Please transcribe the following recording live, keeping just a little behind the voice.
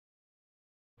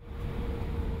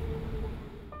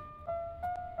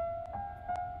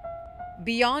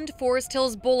Beyond Forest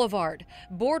Hills Boulevard,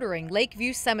 bordering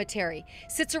Lakeview Cemetery,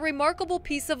 sits a remarkable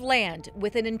piece of land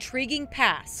with an intriguing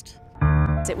past.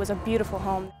 It was a beautiful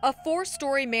home. A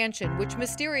four-story mansion which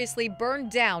mysteriously burned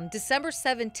down December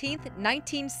 17,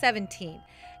 1917.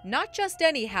 Not just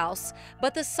any house,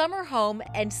 but the summer home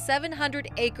and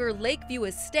 700-acre Lakeview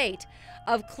estate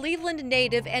of Cleveland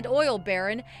native and oil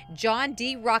baron John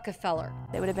D. Rockefeller.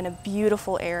 It would have been a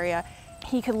beautiful area.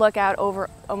 He could look out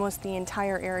over almost the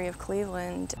entire area of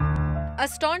Cleveland. A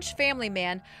staunch family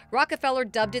man, Rockefeller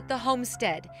dubbed it the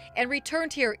homestead and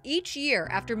returned here each year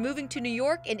after moving to New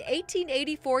York in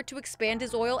 1884 to expand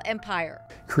his oil empire.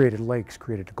 Created lakes,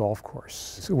 created a golf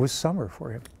course. It was summer for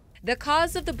him. The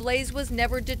cause of the blaze was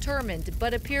never determined,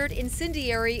 but appeared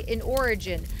incendiary in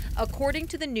origin, according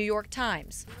to the New York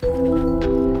Times.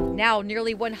 Now,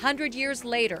 nearly 100 years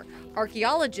later,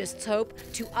 archaeologists hope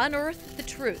to unearth the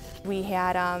truth. We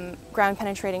had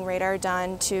ground-penetrating radar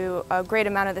done to a great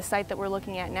amount of the site that we're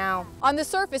looking at now. On the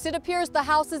surface, it appears the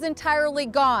house is entirely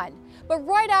gone. But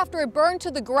right after it burned to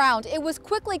the ground, it was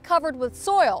quickly covered with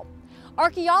soil.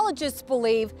 Archaeologists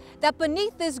believe that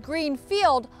beneath this green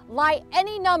field lie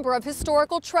any number of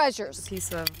historical treasures. A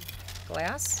piece of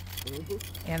glass,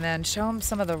 and then show them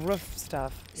some of the roof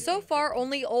stuff. So far,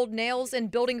 only old nails and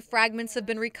building fragments have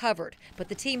been recovered, but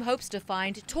the team hopes to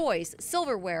find toys,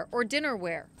 silverware, or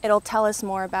dinnerware. It'll tell us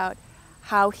more about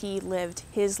how he lived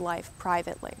his life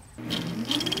privately.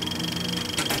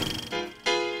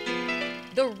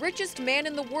 The richest man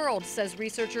in the world, says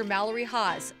researcher Mallory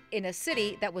Haas, in a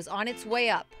city that was on its way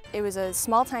up. It was a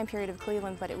small time period of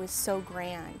Cleveland, but it was so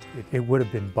grand. It would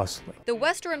have been bustling. The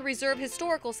Western Reserve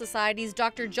Historical Society's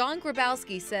Dr. John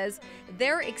Grabowski says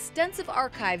their extensive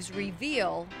archives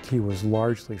reveal He was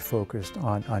largely focused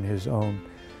on his own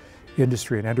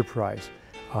industry and enterprise,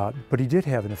 but he did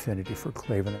have an affinity for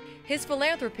Cleveland. his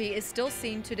philanthropy is still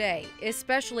seen today,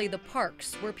 especially the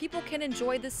parks where people can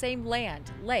enjoy the same land,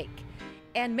 lake,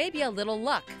 and maybe a little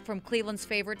luck from Cleveland's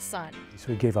favorite son.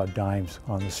 So he gave out dimes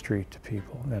on the street to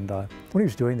people, and when he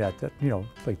was doing that, you know,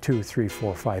 like $2, $3,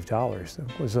 $4, $5,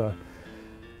 that was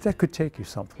that could take you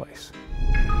someplace.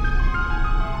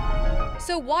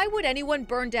 So why would anyone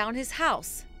burn down his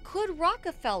house? Could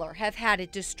Rockefeller have had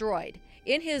it destroyed?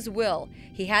 In his will,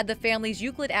 he had the family's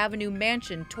Euclid Avenue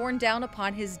mansion torn down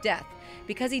upon his death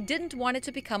because he didn't want it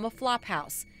to become a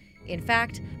flophouse. In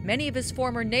fact, many of his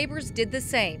former neighbors did the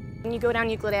same. When you go down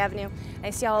Euclid Avenue, and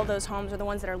you see all of those homes are the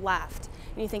ones that are left,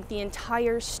 and you think the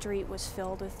entire street was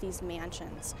filled with these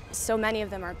mansions. So many of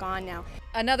them are gone now.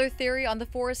 Another theory on the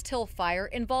Forest Hill fire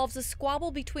involves a squabble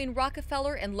between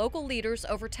Rockefeller and local leaders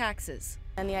over taxes.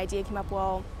 And the idea came up,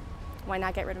 well, why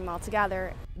not get rid of them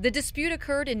altogether? The dispute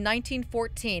occurred in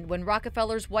 1914 when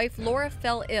Rockefeller's wife Laura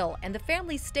fell ill and the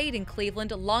family stayed in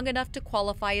Cleveland long enough to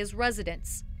qualify as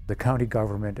residents. The county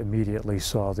government immediately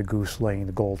saw the goose laying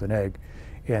the golden egg,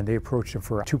 and they approached him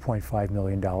for $2.5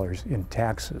 million in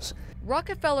taxes.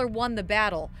 Rockefeller won the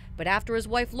battle, but after his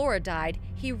wife Laura died,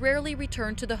 he rarely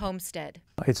returned to the homestead.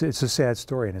 It's a sad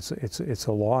story, and it's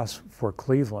a loss for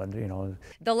Cleveland, you know.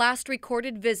 The last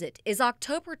recorded visit is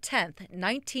October 10th,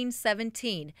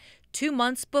 1917, 2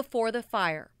 months before the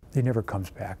fire. He never comes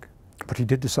back, but he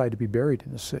did decide to be buried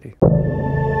in the city.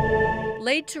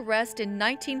 Laid to rest in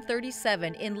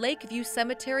 1937 in Lakeview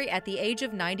Cemetery at the age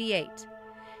of 98.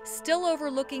 Still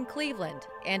overlooking Cleveland,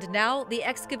 and now the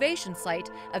excavation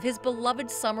site of his beloved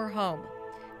summer home,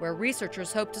 where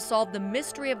researchers hope to solve the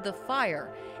mystery of the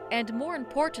fire and, more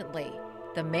importantly,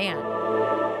 the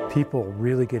man. People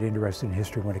really get interested in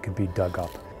history when it can be dug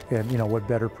up. And, you know, what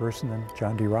better person than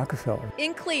John D. Rockefeller?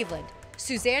 In Cleveland,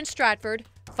 Suzanne Stratford,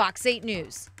 Fox 8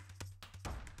 News.